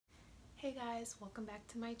Hey guys, welcome back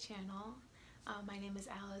to my channel. My name is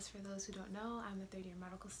Alice. For those who don't know, I'm a third-year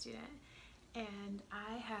medical student, and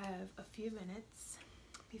I have a few minutes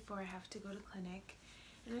before I have to go to clinic,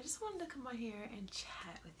 and I just wanted to come on here and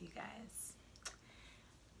chat with you guys.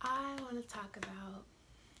 I want to talk about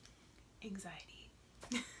anxiety,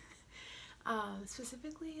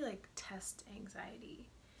 specifically like test anxiety.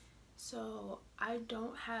 So I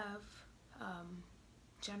don't have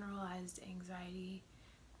generalized anxiety.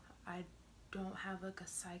 I don't have like a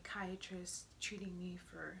psychiatrist treating me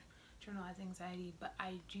for generalized anxiety, but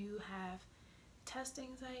I do have test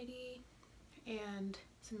anxiety and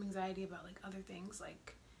some anxiety about like other things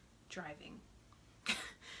like driving.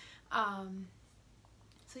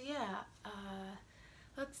 So yeah,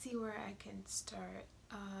 let's see where I can start.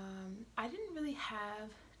 I didn't really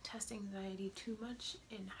have test anxiety too much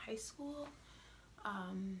in high school.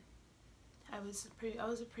 I was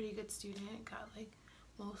a pretty good student, got like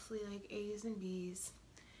mostly like A's and B's.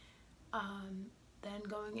 Then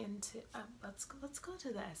going into let's go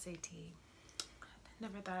to the SAT.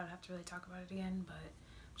 Never thought I'd have to really talk about it again, but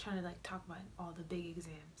I'm trying to like talk about all the big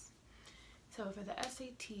exams. So for the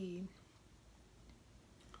SAT,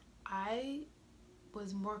 I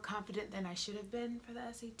was more confident than I should have been for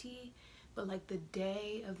the SAT, but like the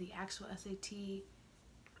day of the actual SAT,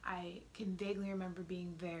 I can vaguely remember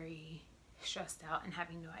being very stressed out and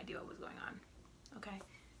having no idea what was going on. Okay,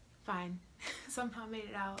 fine. Somehow made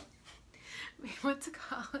it out. We went to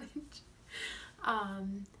college.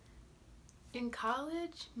 In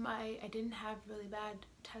college, I didn't have really bad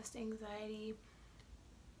test anxiety,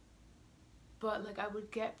 but like I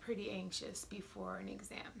would get pretty anxious before an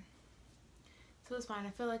exam. So it was fine. I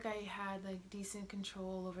feel like I had like decent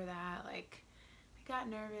control over that. Like I got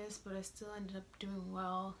nervous, but I still ended up doing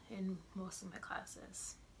well in most of my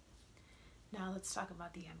classes. Now let's talk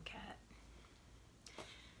about the MCAT.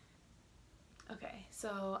 Okay,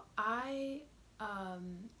 so I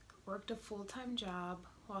worked a full-time job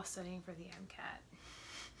while studying for the MCAT.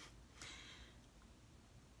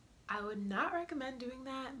 I would not recommend doing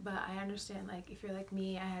that, but I understand, like, if you're like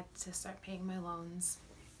me, I had to start paying my loans,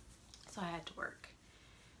 so I had to work.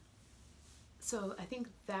 So I think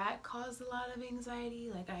that caused a lot of anxiety.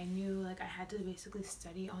 Like I knew like I had to basically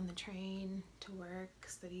study on the train to work,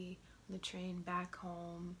 study on the train back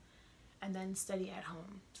home, and then study at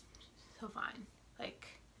home. So fine. Like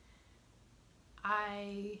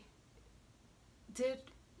I did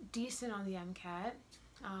decent on the MCAT.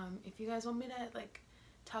 If you guys want me to like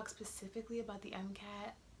talk specifically about the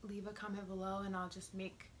MCAT, leave a comment below and I'll just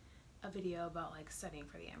make a video about like studying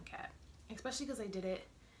for the MCAT, especially because I did it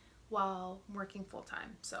while working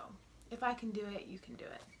full-time. So if I can do it, you can do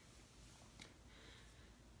it.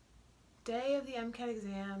 Day of the MCAT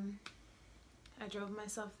exam, I drove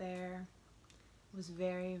myself there. Was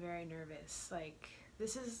very, very nervous. Like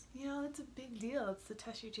this is, you know, it's a big deal. It's the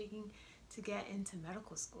test you're taking to get into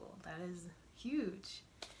medical school. That is huge.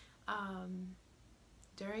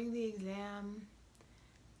 During the exam,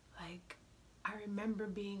 like I remember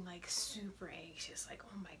being like super anxious, like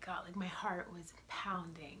oh my god, like my heart was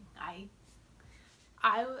pounding. I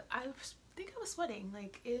think I was sweating,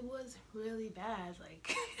 like it was really bad,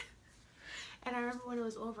 like and I remember when it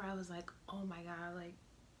was over I was like oh my god, like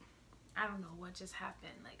I don't know what just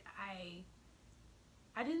happened. Like I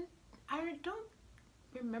don't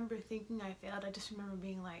remember thinking I failed. I just remember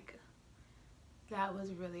being like that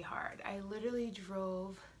was really hard. I literally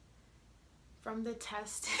drove from the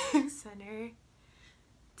testing center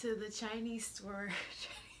to the Chinese store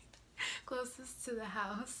closest to the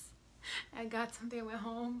house. I got something, went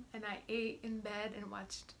home, and I ate in bed and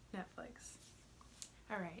watched Netflix.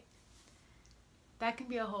 Alright, that can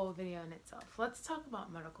be a whole video in itself. Let's talk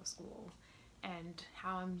about medical school and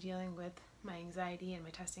how I'm dealing with my anxiety and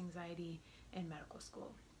my test anxiety in medical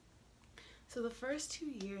school. So the first 2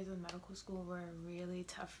 years of medical school were really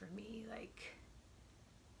tough for me. Like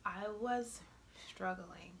I was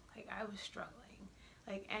struggling.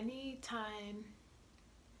 Like any time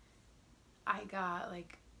I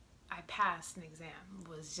passed an exam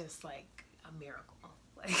was just like a miracle.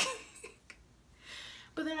 Like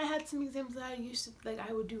but then I had some exams that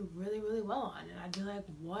I would do really, really well on, and I'd be like,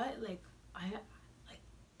 what? Like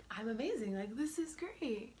I'm amazing. Like this is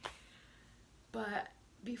great. But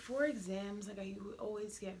before exams, like I would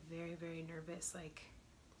always get very, very nervous, like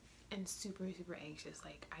and super, super anxious.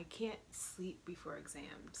 Like I can't sleep before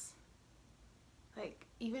exams. Like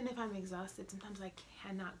even if I'm exhausted, sometimes I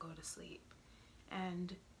cannot go to sleep,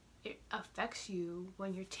 and it affects you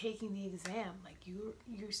when you're taking the exam. Like you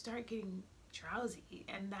start getting drowsy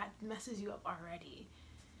and that messes you up already.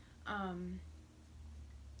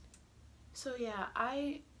 So yeah,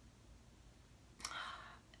 I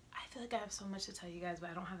feel like I have so much to tell you guys, but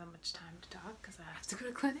I don't have that much time to talk because I have to go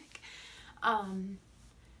to clinic.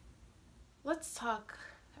 Let's talk.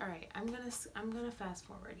 All right, I'm gonna fast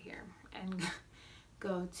forward here and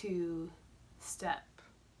go to STEP,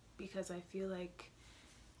 because I feel like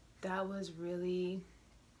that was really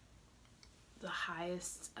the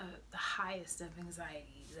highest of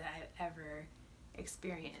anxiety that I've ever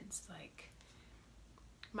experienced. Like,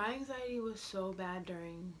 my anxiety was so bad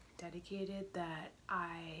during dedicated that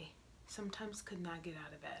I sometimes could not get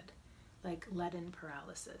out of bed, like lead-in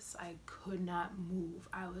paralysis. I could not move.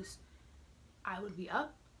 I would be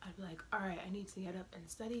up, I'd be like, all right, I need to get up and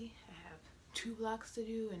study. I have 2 blocks to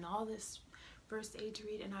do and all this first aid to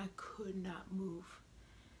read, and I could not move.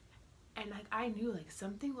 And like, I knew like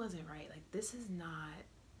something wasn't right. Like, this is not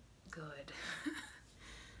good.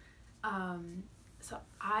 So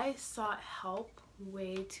I sought help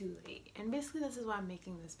way too late. And basically this is why I'm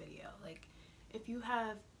making this video. Like, if you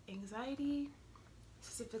have anxiety,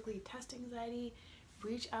 specifically test anxiety,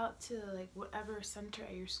 reach out to like whatever center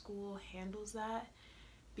at your school handles that,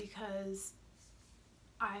 because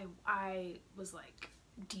I was like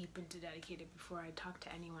deep into dedicated before I talked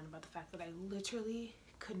to anyone about the fact that I literally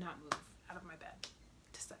could not move out of my bed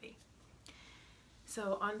to study.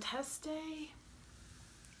 So on test day,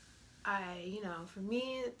 for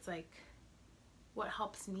me, it's like, what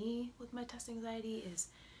helps me with my test anxiety is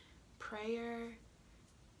prayer,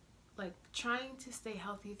 like trying to stay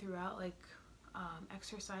healthy throughout, like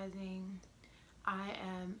exercising. I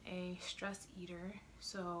am a stress eater,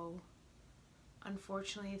 so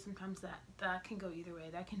unfortunately sometimes that can go either way.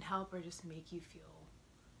 That can help or just make you feel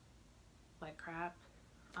like crap.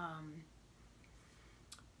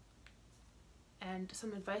 And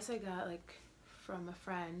some advice I got like from a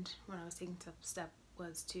friend when I was taking STEP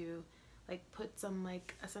was to like put some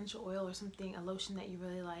like essential oil or something, a lotion that you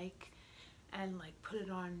really like, and like put it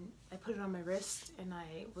on. I put it on my wrist, and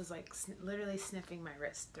I was like literally sniffing my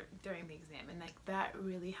wrist during the exam, and like that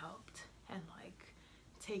really helped. And like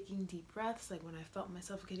taking deep breaths, like when I felt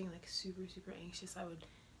myself getting like super anxious, I would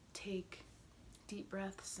take deep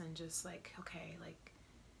breaths and just like, okay, like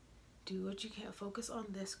do what you can, focus on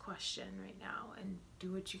this question right now and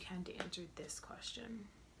do what you can to answer this question.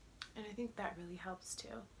 And I think that really helps too.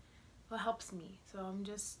 Well, it helps me, so I'm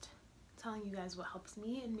just telling you guys what helps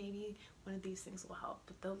me, and maybe one of these things will help.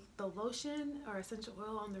 But the lotion or essential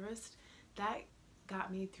oil on the wrist, that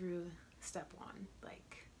got me through step 1.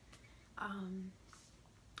 Like,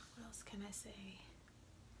 what else can I say?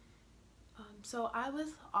 So I was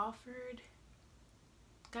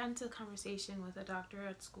got into a conversation with a doctor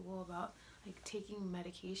at school about like taking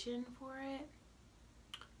medication for it,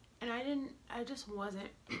 and I just wasn't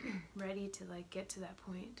ready to like get to that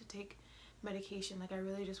point to take medication. Like, I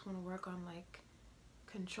really just want to work on like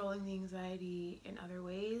controlling the anxiety in other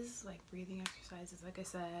ways, like breathing exercises, like I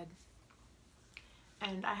said,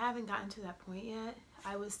 and I haven't gotten to that point yet.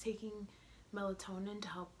 I was taking melatonin to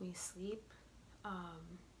help me sleep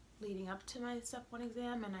leading up to my step 1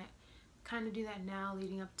 exam, and I kind of do that now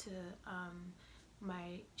leading up to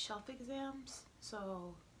my shelf exams.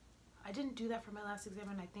 So I didn't do that for my last exam,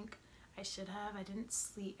 and I think I should have. I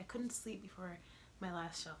couldn't sleep before my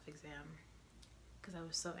last shelf exam because I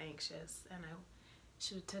was so anxious, and I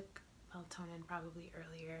should have took melatonin probably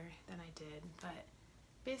earlier than I did. But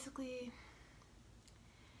basically,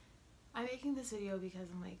 I'm making this video because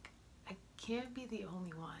I'm like, I can't be the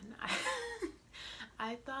only one.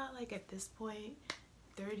 I thought like at this point,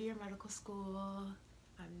 3rd year medical school,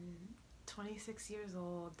 I'm 26 years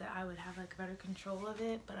old, that I would have like better control of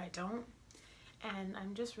it, but I don't. And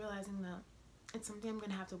I'm just realizing that it's something I'm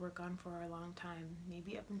gonna have to work on for a long time,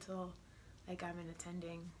 maybe up until like I'm in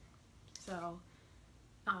attending. So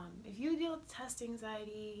if you deal with test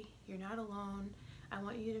anxiety, you're not alone. I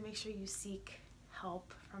want you to make sure you seek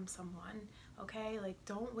help from someone, okay? Like,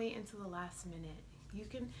 don't wait until the last minute.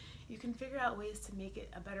 You can figure out ways to make it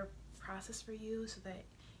a better process for you so that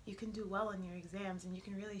you can do well in your exams and you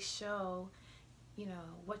can really show, you know,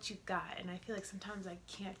 what you've got. And I feel like sometimes I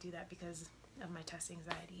can't do that because of my test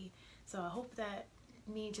anxiety. So I hope that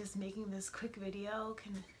me just making this quick video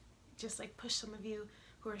can just like push some of you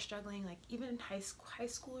who are struggling, like even high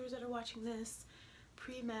schoolers that are watching this,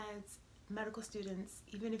 pre-meds, medical students,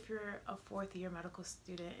 even if you're a 4th year medical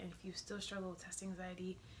student and if you still struggle with test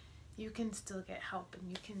anxiety, you can still get help and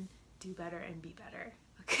you can do better and be better,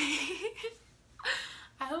 okay?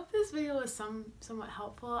 I hope this video was somewhat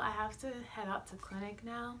helpful. I have to head out to clinic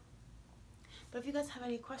now, But if you guys have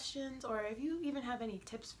any questions, or if you even have any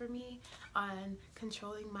tips for me on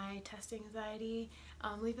controlling my test anxiety,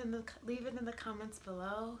 leave it in the comments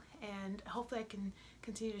below, and hopefully I can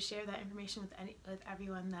continue to share that information with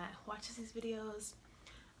everyone that watches these videos.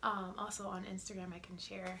 Also on Instagram I can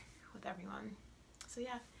share with everyone. So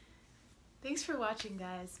yeah, thanks for watching,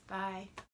 guys. Bye.